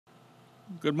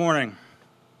Good morning.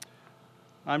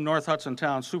 I'm North Hudson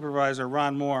Town Supervisor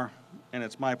Ron Moore, and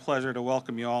it's my pleasure to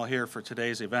welcome you all here for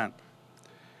today's event.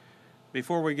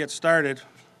 Before we get started,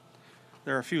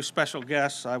 there are a few special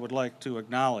guests I would like to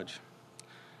acknowledge.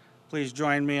 Please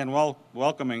join me in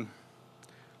welcoming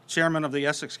Chairman of the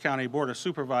Essex County Board of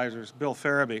Supervisors, Bill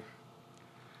Farabee,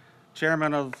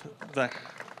 Chairman of the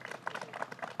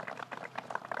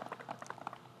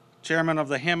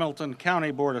Hamilton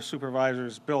County Board of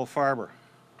Supervisors, Bill Farber,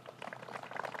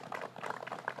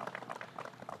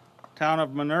 Town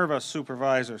of Minerva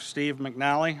Supervisor, Steve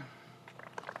McNally,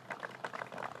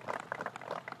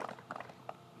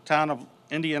 Town of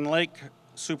Indian Lake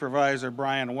Supervisor,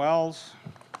 Brian Wells,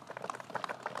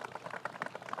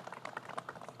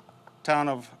 Town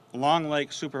of Long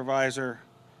Lake Supervisor,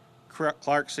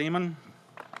 Clark Seaman,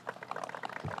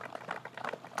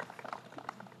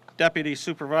 Deputy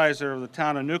Supervisor of the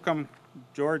Town of Newcomb,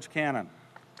 George Cannon,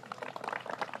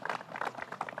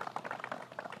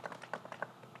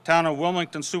 Town of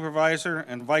Wilmington Supervisor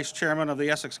and Vice Chairman of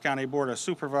the Essex County Board of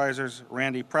Supervisors,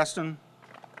 Randy Preston,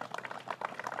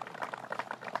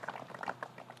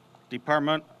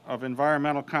 Department of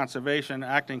Environmental Conservation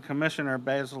Acting Commissioner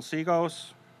Basil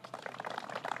Seagos,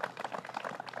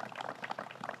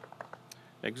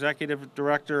 Executive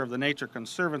Director of the Nature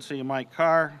Conservancy, Mike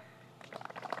Carr,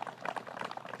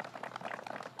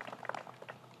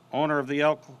 owner of the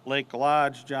Elk Lake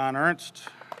Lodge, John Ernst,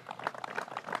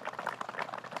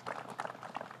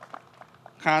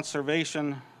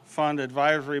 Conservation Fund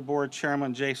Advisory Board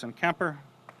Chairman Jason Kemper,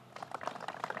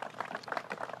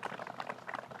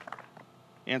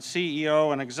 and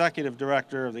CEO and Executive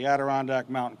Director of the Adirondack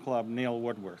Mountain Club, Neil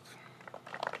Woodworth.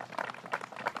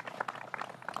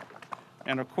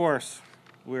 And of course,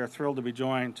 we are thrilled to be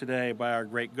joined today by our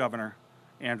great governor,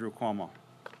 Andrew Cuomo.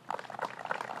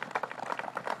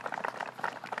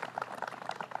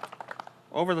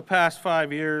 Over the past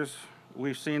 5 years,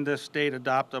 we've seen this state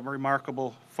adopt a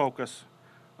remarkable focus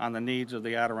on the needs of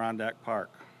the Adirondack Park.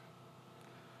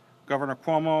 Governor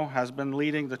Cuomo has been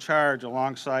leading the charge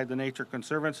alongside the Nature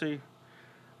Conservancy,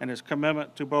 and his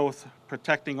commitment to both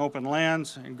protecting open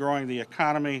lands and growing the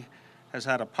economy has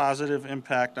had a positive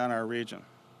impact on our region.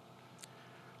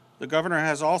 The governor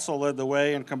has also led the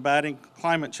way in combating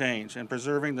climate change and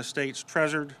preserving the state's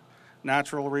treasured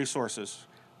natural resources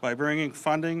by bringing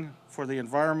funding for the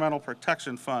Environmental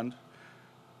Protection Fund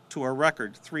to a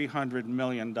record $300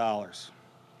 million.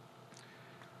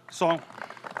 So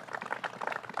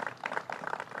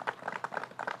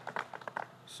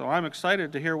I'm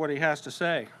excited to hear what he has to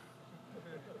say.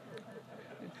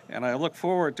 And I look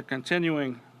forward to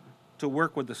continuing to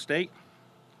work with the state,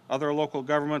 other local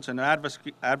governments, and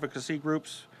advocacy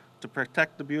groups to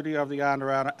protect the beauty of the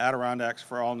Adirondacks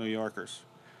for all New Yorkers.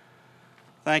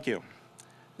 Thank you.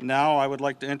 Now I would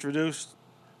like to introduce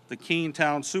the Keene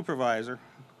Town Supervisor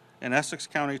and Essex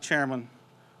County Chairman,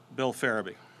 Bill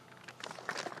Farabee.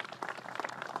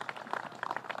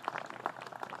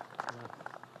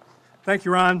 Thank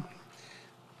you, Ron.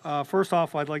 First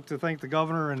off, I'd like to thank the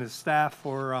governor and his staff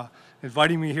for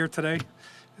inviting me here today.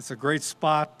 It's a great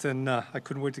spot, and I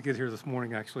couldn't wait to get here this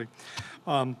morning, actually.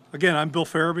 Again, I'm Bill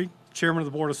Farabee, Chairman of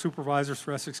the Board of Supervisors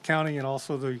for Essex County, and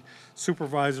also the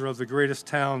supervisor of the greatest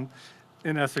town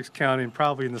in Essex County, and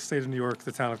probably in the state of New York,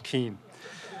 the town of Keene.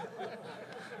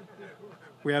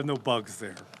 We have no bugs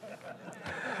there.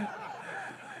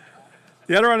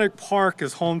 The Adirondack Park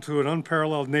is home to an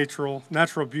unparalleled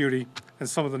natural beauty and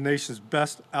some of the nation's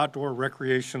best outdoor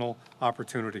recreational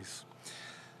opportunities.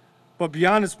 But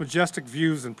beyond its majestic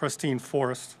views and pristine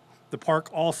forest, the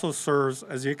park also serves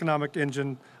as the economic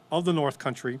engine of the North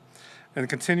Country and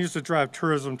continues to drive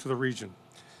tourism to the region.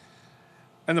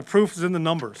 And the proof is in the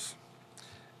numbers.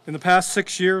 In the past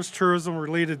 6 years,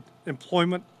 tourism-related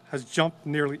employment has jumped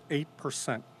nearly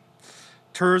 8%.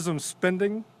 Tourism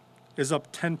spending is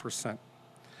up 10%.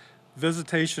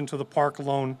 Visitation to the park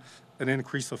alone, an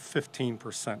increase of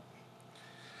 15%.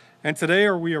 And today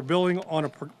we are building on a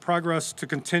progress to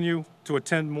continue to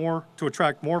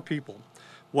attract more people,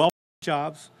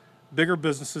 jobs, bigger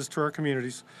businesses to our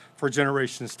communities for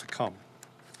generations to come.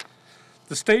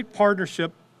 The state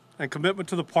partnership and commitment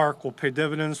to the park will pay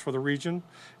dividends for the region,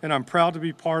 and I'm proud to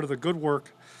be part of the good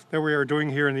work that we are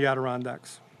doing here in the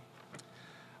Adirondacks.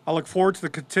 I look forward to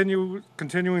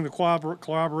continuing the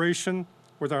collaboration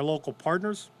with our local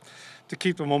partners to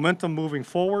keep the momentum moving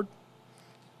forward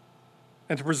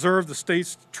and to preserve the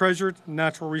state's treasured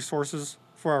natural resources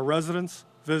for our residents,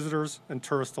 visitors, and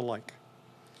tourists alike.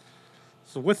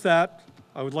 So with that,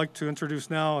 I would like to introduce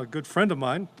now a good friend of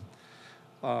mine,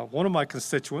 one of my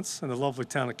constituents in the lovely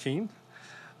town of Keene,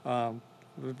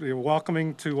 be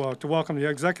welcoming to welcome the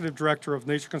Executive Director of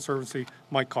Nature Conservancy,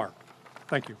 Mike Carr.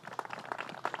 Thank you.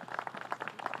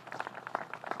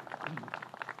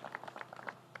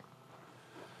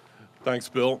 Thanks,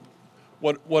 Bill.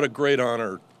 What a great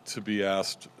honor to be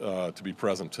asked to be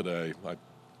present today. I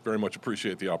very much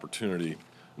appreciate the opportunity.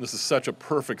 And this is such a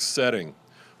perfect setting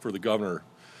for the governor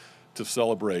to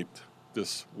celebrate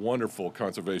this wonderful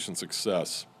conservation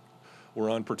success. We're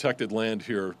on protected land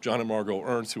here. John and Margot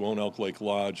Ernst, who own Elk Lake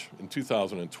Lodge, in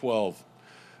 2012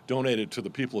 donated to the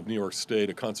people of New York State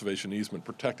a conservation easement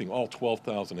protecting all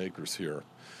 12,000 acres here.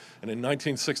 And in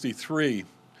 1963,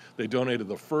 they donated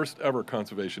the first ever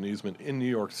conservation easement in New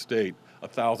York State,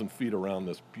 1,000 feet around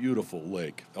this beautiful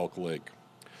lake, Elk Lake.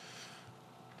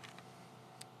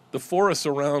 The forests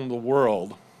around the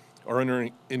world are under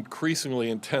increasingly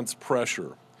intense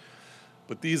pressure,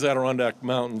 but these Adirondack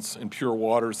Mountains and pure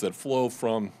waters that flow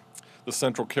from the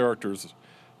central characters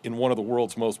in one of the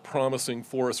world's most promising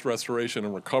forest restoration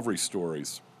and recovery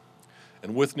stories.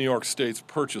 And with New York State's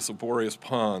purchase of Boreas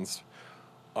Ponds,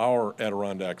 our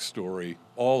Adirondack story,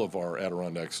 all of our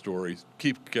Adirondack stories,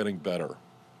 keep getting better.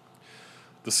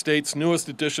 The state's newest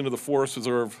addition to the Forest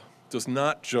Reserve does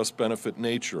not just benefit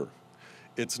nature.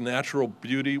 Its natural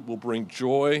beauty will bring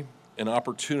joy and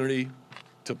opportunity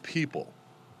to people.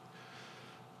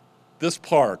 This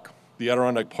park, the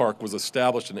Adirondack Park, was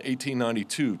established in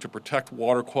 1892 to protect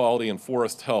water quality and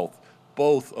forest health,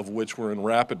 both of which were in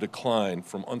rapid decline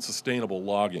from unsustainable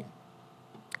logging.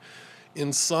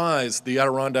 In size, the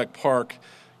Adirondack Park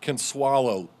can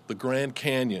swallow the Grand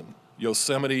Canyon,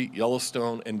 Yosemite,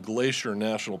 Yellowstone, and Glacier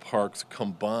National Parks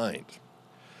combined.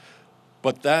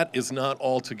 But that is not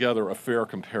altogether a fair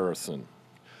comparison.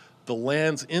 The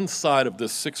lands inside of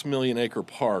this 6 million acre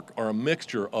park are a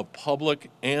mixture of public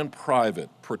and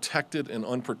private, protected and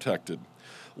unprotected,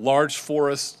 large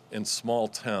forests and small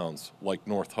towns like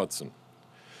North Hudson.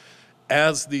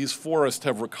 As these forests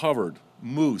have recovered,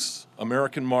 moose,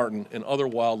 American marten, and other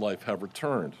wildlife have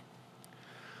returned.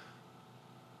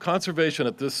 Conservation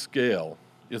at this scale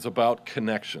is about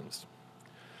connections.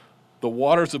 The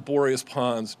waters of Boreas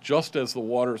Ponds, just as the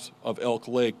waters of Elk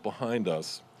Lake behind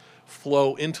us,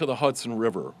 flow into the Hudson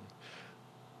River.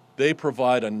 They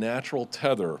provide a natural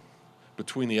tether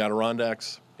between the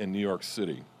Adirondacks and New York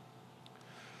City.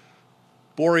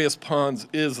 Boreas Ponds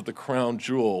is the crown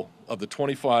jewel of the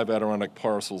 25 Adirondack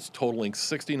parcels totaling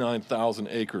 69,000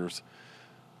 acres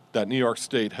that New York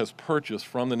State has purchased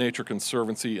from the Nature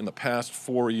Conservancy in the past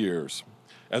 4 years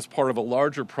as part of a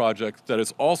larger project that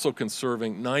is also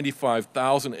conserving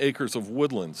 95,000 acres of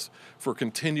woodlands for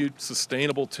continued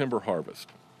sustainable timber harvest.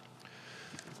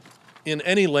 In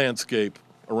any landscape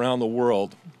around the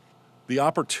world, the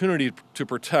opportunity to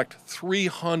protect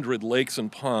 300 lakes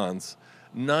and ponds,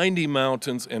 90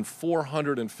 mountains, and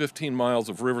 415 miles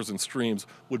of rivers and streams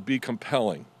would be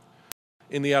compelling.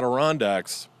 In the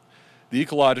Adirondacks, the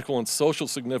ecological and social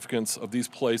significance of these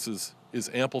places is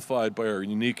amplified by our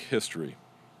unique history.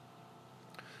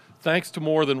 Thanks to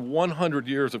more than 100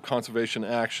 years of conservation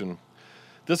action,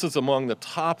 this is among the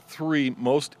top 3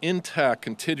 most intact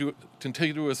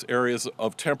contiguous areas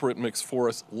of temperate mixed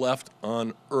forests left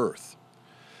on Earth.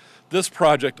 This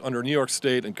project under New York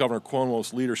State and Governor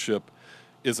Cuomo's leadership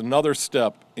is another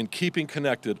step in keeping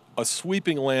connected a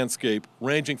sweeping landscape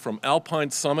ranging from alpine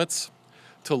summits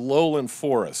to lowland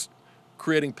forest,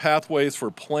 creating pathways for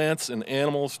plants and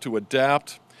animals to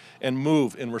adapt and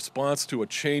move in response to a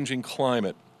changing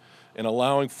climate, and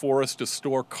allowing forests to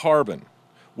store carbon,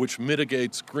 which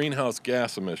mitigates greenhouse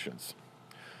gas emissions.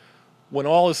 When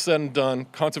all is said and done,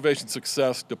 conservation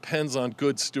success depends on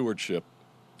good stewardship.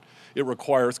 It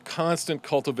requires constant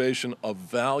cultivation of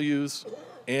values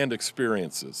and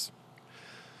experiences.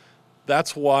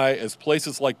 That's why, as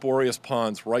places like Boreas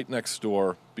Ponds right next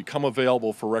door become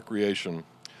available for recreation,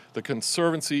 the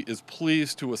Conservancy is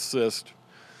pleased to assist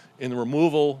in the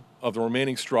removal of the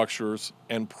remaining structures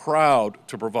and proud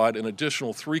to provide an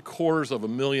additional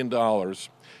 $750,000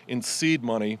 in seed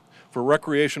money for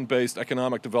recreation-based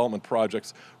economic development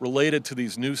projects related to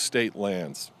these new state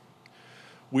lands.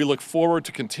 We look forward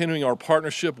to continuing our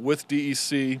partnership with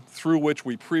DEC, through which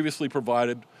we previously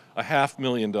provided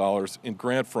 $500,000 in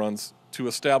grant funds to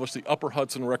establish the Upper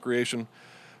Hudson Recreation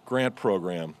Grant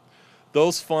Program.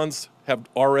 Those funds have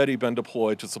already been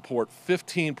deployed to support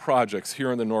 15 projects here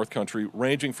in the North Country,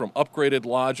 ranging from upgraded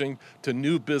lodging to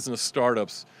new business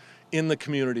startups in the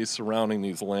communities surrounding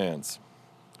these lands.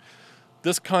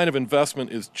 This kind of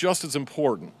investment is just as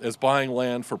important as buying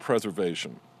land for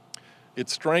preservation. It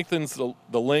strengthens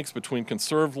the links between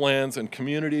conserved lands and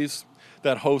communities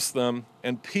that host them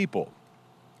and people.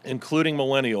 including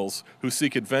millennials who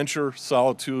seek adventure,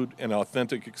 solitude, and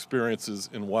authentic experiences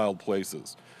in wild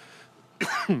places.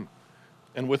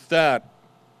 And with that,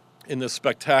 in this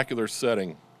spectacular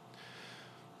setting,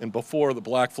 and before the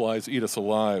black flies eat us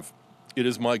alive, it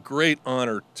is my great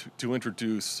honor to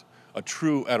introduce a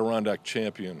true Adirondack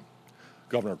champion,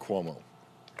 Governor Cuomo.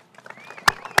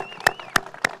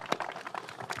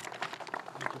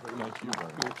 Thank you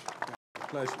very much.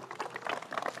 Pleasure.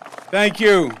 Thank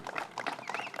you.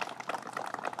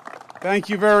 Thank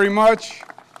you very much.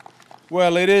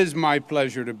 Well, it is my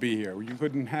pleasure to be here. You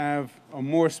couldn't have a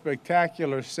more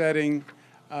spectacular setting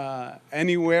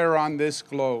anywhere on this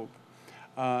globe.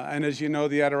 And as you know,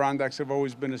 the Adirondacks have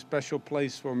always been a special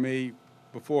place for me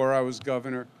before I was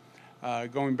governor.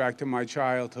 Going back to my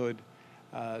childhood,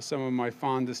 some of my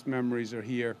fondest memories are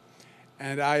here.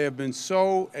 And I have been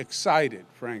so excited,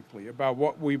 frankly, about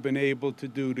what we've been able to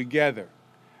do together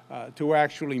to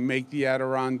actually make the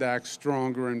Adirondacks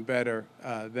stronger and better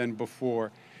than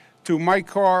before. To Mike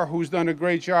Carr, who's done a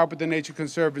great job with the Nature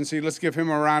Conservancy, let's give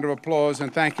him a round of applause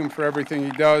and thank him for everything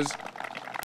he does.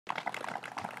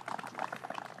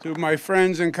 To my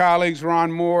friends and colleagues,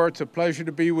 Ron Moore, it's a pleasure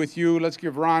to be with you. Let's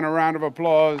give Ron a round of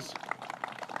applause.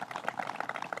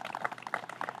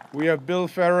 We have Bill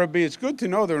Farabee. It's good to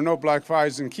know there are no black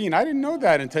flies in Keene. I didn't know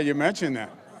that until you mentioned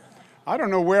that. I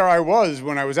don't know where I was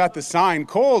when I was at the sign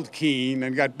called Keene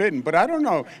and got bitten, but I don't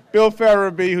know. Bill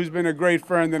Farabee, who's been a great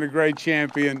friend and a great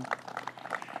champion,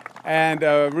 and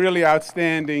a really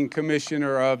outstanding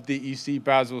commissioner of DEC,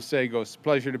 Basil Sagos.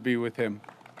 Pleasure to be with him.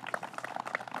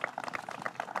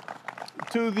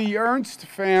 To the Ernst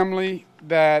family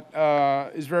that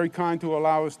is very kind to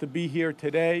allow us to be here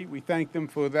today, we thank them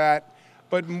for that.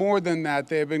 But more than that,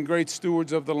 they have been great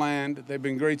stewards of the land. They've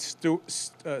been great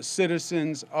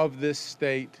citizens of this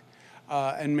state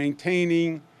and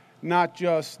maintaining not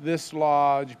just this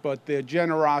lodge, but their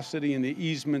generosity and the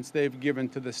easements they've given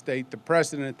to the state, the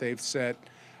precedent they've set.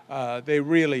 They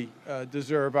really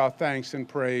deserve our thanks and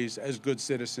praise as good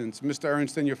citizens. Mr.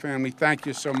 Ernst and your family, thank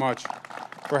you so much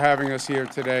for having us here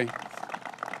today.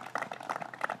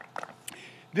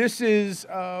 This is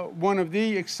one of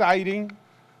the exciting,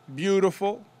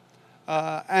 beautiful,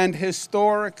 and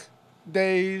historic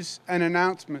days and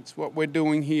announcements, what we're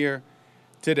doing here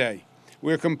today.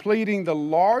 We're completing the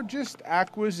largest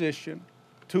acquisition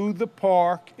to the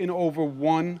park in over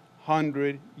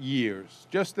 100 years.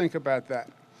 Just think about that.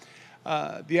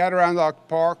 The Adirondack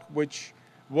Park, which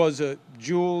was a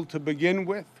jewel to begin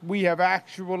with, we have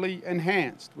actually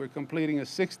enhanced. We're completing a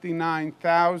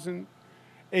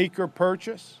 69,000-acre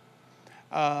purchase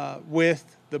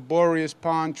with the Boreas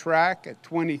Pond track at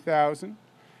 20,000.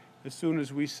 As soon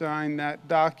as we sign that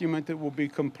document, it will be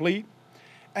complete.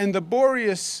 And the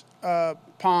Boreas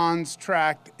Ponds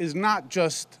tract is not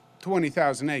just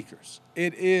 20,000 acres.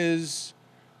 It is,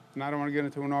 and I don't want to get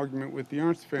into an argument with the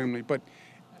Ernst family, but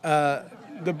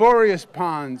the Boreas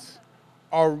Ponds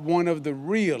are one of the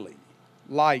really,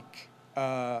 like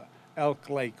Elk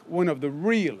Lake, one of the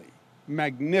really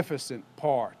magnificent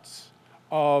parts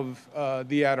of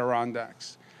the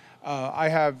Adirondacks. I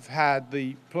have had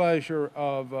the pleasure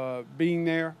of being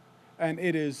there, and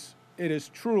it is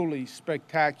truly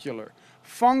spectacular.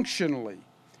 Functionally,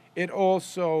 it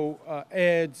also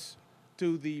adds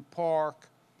to the park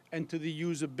and to the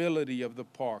usability of the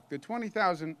park. The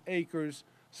 20,000 acres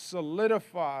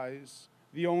solidifies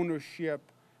the ownership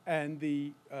and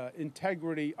the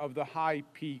integrity of the High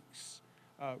Peaks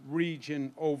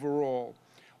region overall.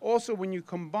 Also, when you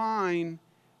combine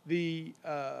the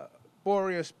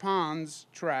Boreas Ponds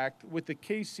tract with the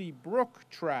Casey Brook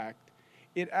tract,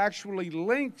 it actually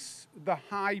links the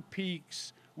High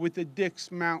Peaks with the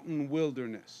Dix Mountain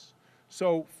Wilderness.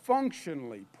 So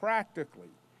functionally, practically,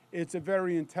 it's a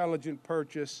very intelligent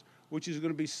purchase, which is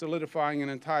going to be solidifying an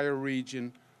entire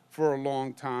region for a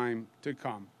long time to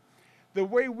come. The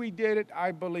way we did it,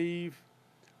 I believe,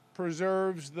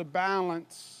 preserves the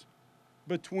balance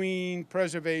between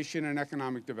preservation and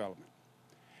economic development.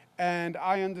 And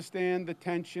I understand the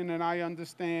tension and I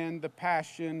understand the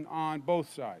passion on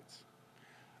both sides.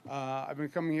 I've been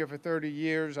coming here for 30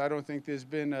 years. I don't think there's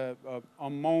been a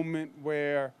moment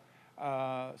where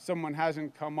someone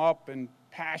hasn't come up and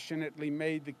passionately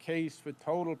made the case for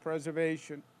total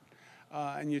preservation.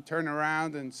 And you turn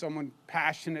around and someone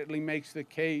passionately makes the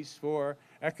case for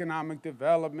economic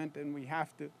development and we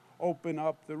have to open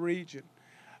up the region.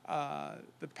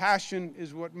 The passion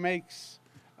is what makes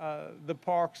the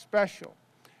park special.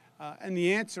 And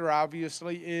the answer,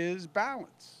 obviously, is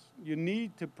balance. You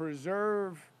need to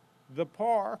preserve the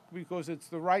park because it's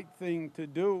the right thing to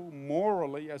do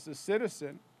morally as a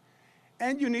citizen.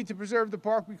 And you need to preserve the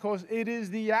park because it is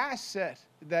the asset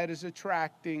that is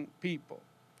attracting people.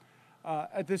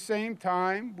 At the same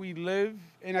time, we live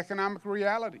in economic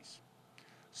realities.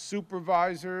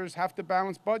 Supervisors have to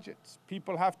balance budgets.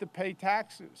 People have to pay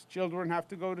taxes. Children have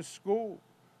to go to school.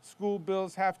 School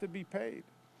bills have to be paid.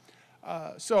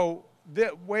 So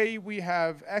the way we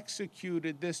have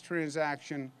executed this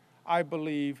transaction, I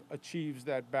believe, achieves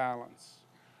that balance,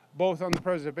 both on the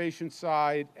preservation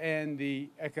side and the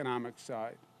economic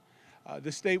side.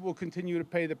 The state will continue to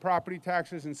pay the property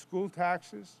taxes and school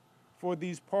taxes for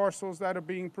these parcels that are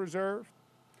being preserved,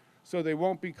 so they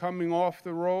won't be coming off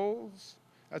the rolls.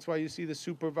 That's why you see the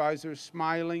supervisors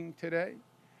smiling today.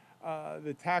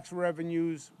 The tax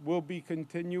revenues will be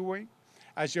continuing.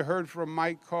 As you heard from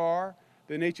Mike Carr,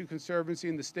 the Nature Conservancy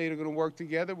and the state are going to work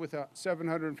together with a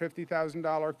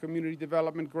 $750,000 community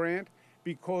development grant,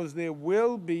 because there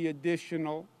will be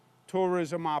additional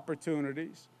tourism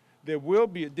opportunities. There will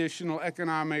be additional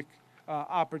economic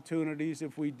opportunities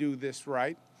if we do this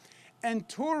right. And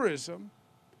tourism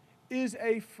is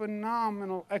a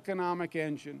phenomenal economic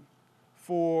engine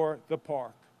for the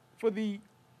park, for the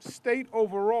state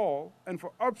overall, and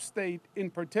for upstate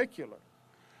in particular.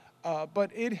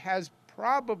 But it has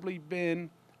probably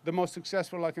been the most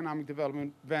successful economic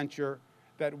development venture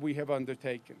that we have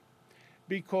undertaken.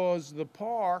 Because the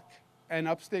park and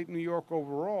upstate New York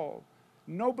overall,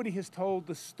 nobody has told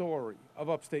the story of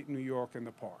upstate New York and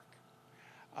the park.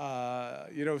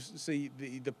 See,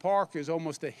 the park is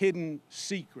almost a hidden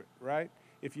secret, right?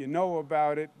 If you know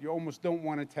about it, you almost don't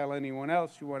want to tell anyone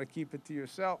else. You want to keep it to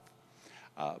yourself.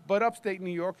 But upstate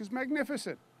New York is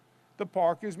magnificent. The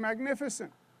park is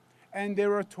magnificent. And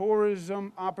there are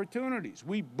tourism opportunities.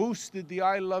 We boosted the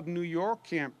I Love New York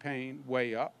campaign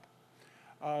way up.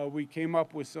 We came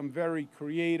up with some very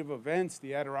creative events,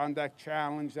 the Adirondack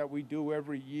Challenge that we do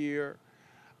every year.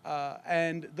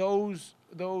 And those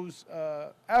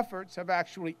efforts have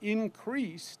actually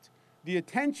increased the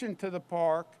attention to the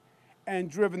park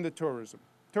and driven the tourism.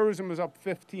 Tourism is up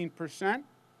 15%.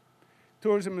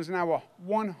 Tourism is now a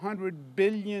 $100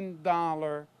 billion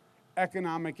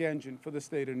economic engine for the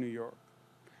state of New York.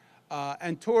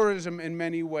 And tourism, in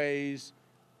many ways,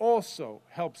 also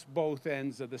helps both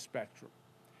ends of the spectrum.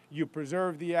 You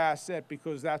preserve the asset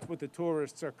because that's what the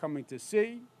tourists are coming to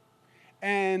see,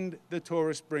 and the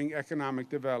tourists bring economic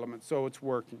development, so it's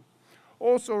working.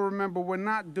 Also, remember, we're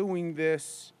not doing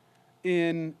this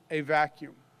in a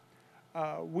vacuum.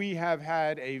 We have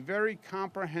had a very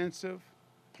comprehensive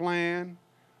plan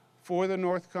for the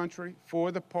North Country,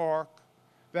 for the park,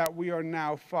 that we are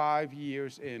now 5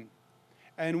 years in.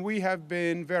 And we have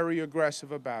been very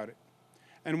aggressive about it.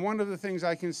 And one of the things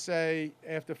I can say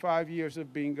after 5 years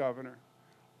of being governor,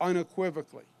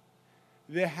 unequivocally,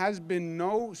 there has been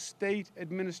no state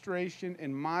administration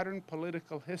in modern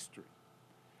political history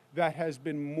that has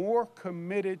been more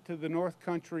committed to the North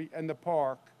Country and the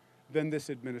park than this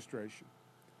administration.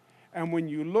 And when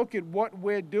you look at what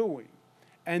we're doing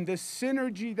and the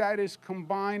synergy that is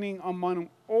combining among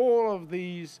all of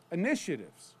these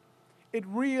initiatives, it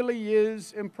really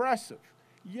is impressive.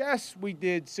 Yes, we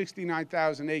did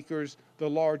 69,000 acres, the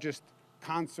largest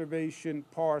conservation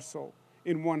parcel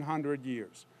in 100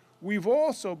 years. We've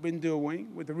also been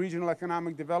doing, with the Regional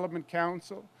Economic Development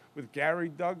Council, with Gary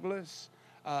Douglas,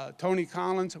 Tony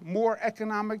Collins, more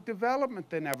economic development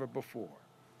than ever before.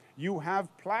 You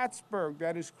have Plattsburgh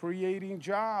that is creating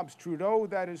jobs, Trudeau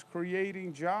that is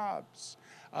creating jobs.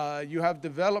 You have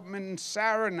development in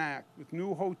Saranac with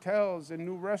new hotels and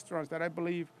new restaurants that I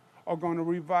believe are going to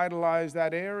revitalize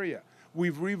that area.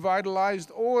 We've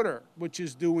revitalized Order, which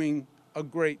is doing a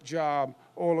great job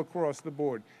all across the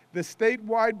board. The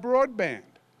statewide broadband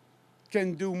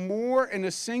can do more in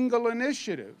a single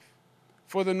initiative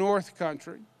for the North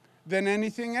Country than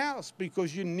anything else,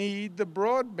 because you need the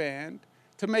broadband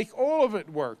to make all of it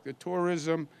work, the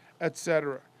tourism, et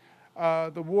cetera.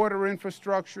 The water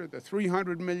infrastructure, the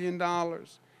 $300 million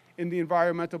in the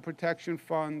Environmental Protection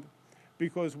Fund,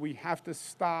 because we have to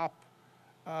stop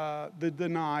the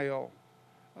denial.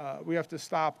 We have to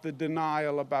stop the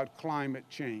denial about climate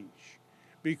change,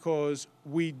 because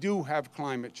we do have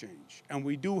climate change and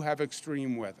we do have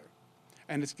extreme weather,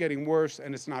 and it's getting worse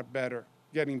and it's not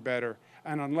getting better.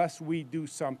 And unless we do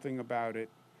something about it,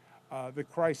 the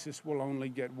crisis will only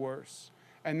get worse.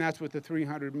 And that's what the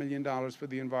 $300 million for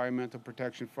the Environmental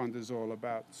Protection Fund is all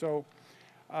about. So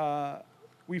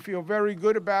we feel very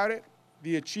good about it.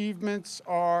 The achievements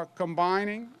are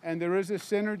combining, and there is a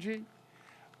synergy,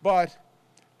 but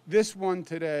this one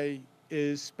today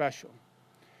is special.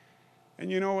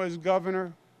 And you know, as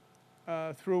governor,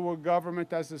 through a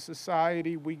government, as a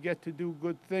society, we get to do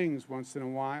good things once in a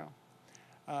while.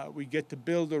 We get to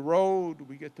build a road,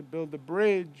 we get to build a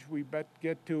bridge, we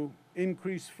get to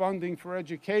increase funding for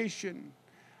education,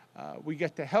 we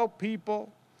get to help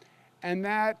people, and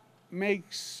that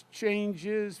makes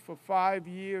changes for 5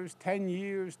 years, 10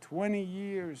 years, 20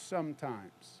 years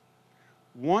sometimes.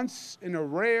 Once in a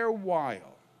rare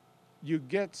while, you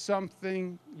get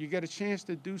something, you get a chance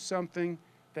to do something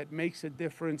that makes a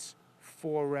difference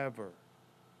forever,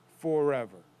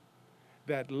 forever.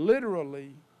 That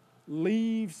literally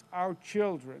leaves our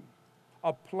children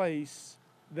a place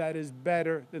that is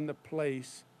better than the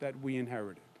place that we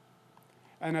inherited.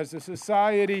 And as a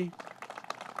society,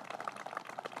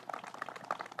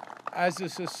 I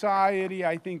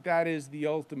think that is the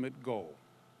ultimate goal.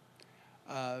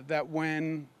 That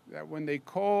when they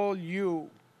call you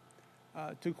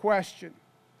to question,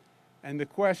 and the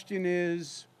question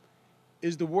is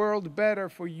the world better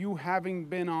for you having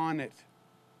been on it?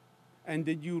 And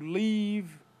did you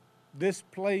leave this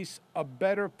place a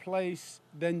better place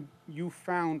than you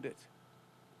found it?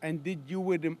 And did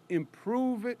you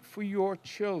improve it for your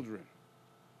children?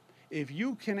 If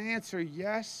you can answer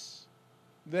yes,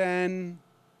 then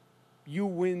you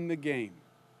win the game.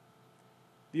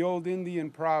 The old Indian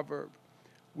proverb,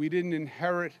 we didn't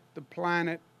inherit the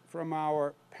planet from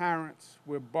our parents,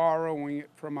 we're borrowing it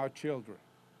from our children.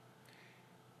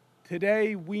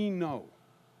 Today we know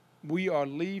we are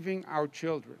leaving our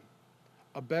children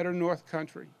a better North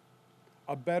Country,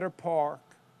 a better park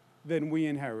than we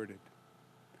inherited.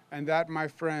 And that, my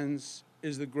friends,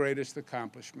 is the greatest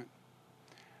accomplishment.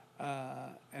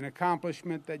 An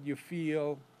accomplishment that you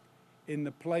feel in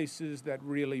the places that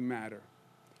really matter.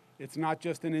 It's not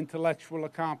just an intellectual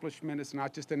accomplishment, it's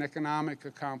not just an economic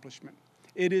accomplishment.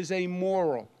 It is a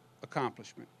moral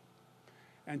accomplishment.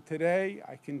 And today,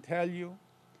 I can tell you,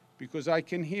 because I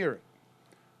can hear it,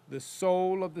 the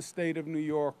soul of the state of New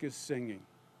York is singing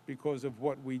because of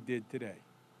what we did today.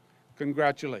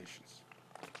 Congratulations.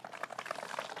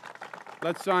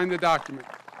 Let's sign the document.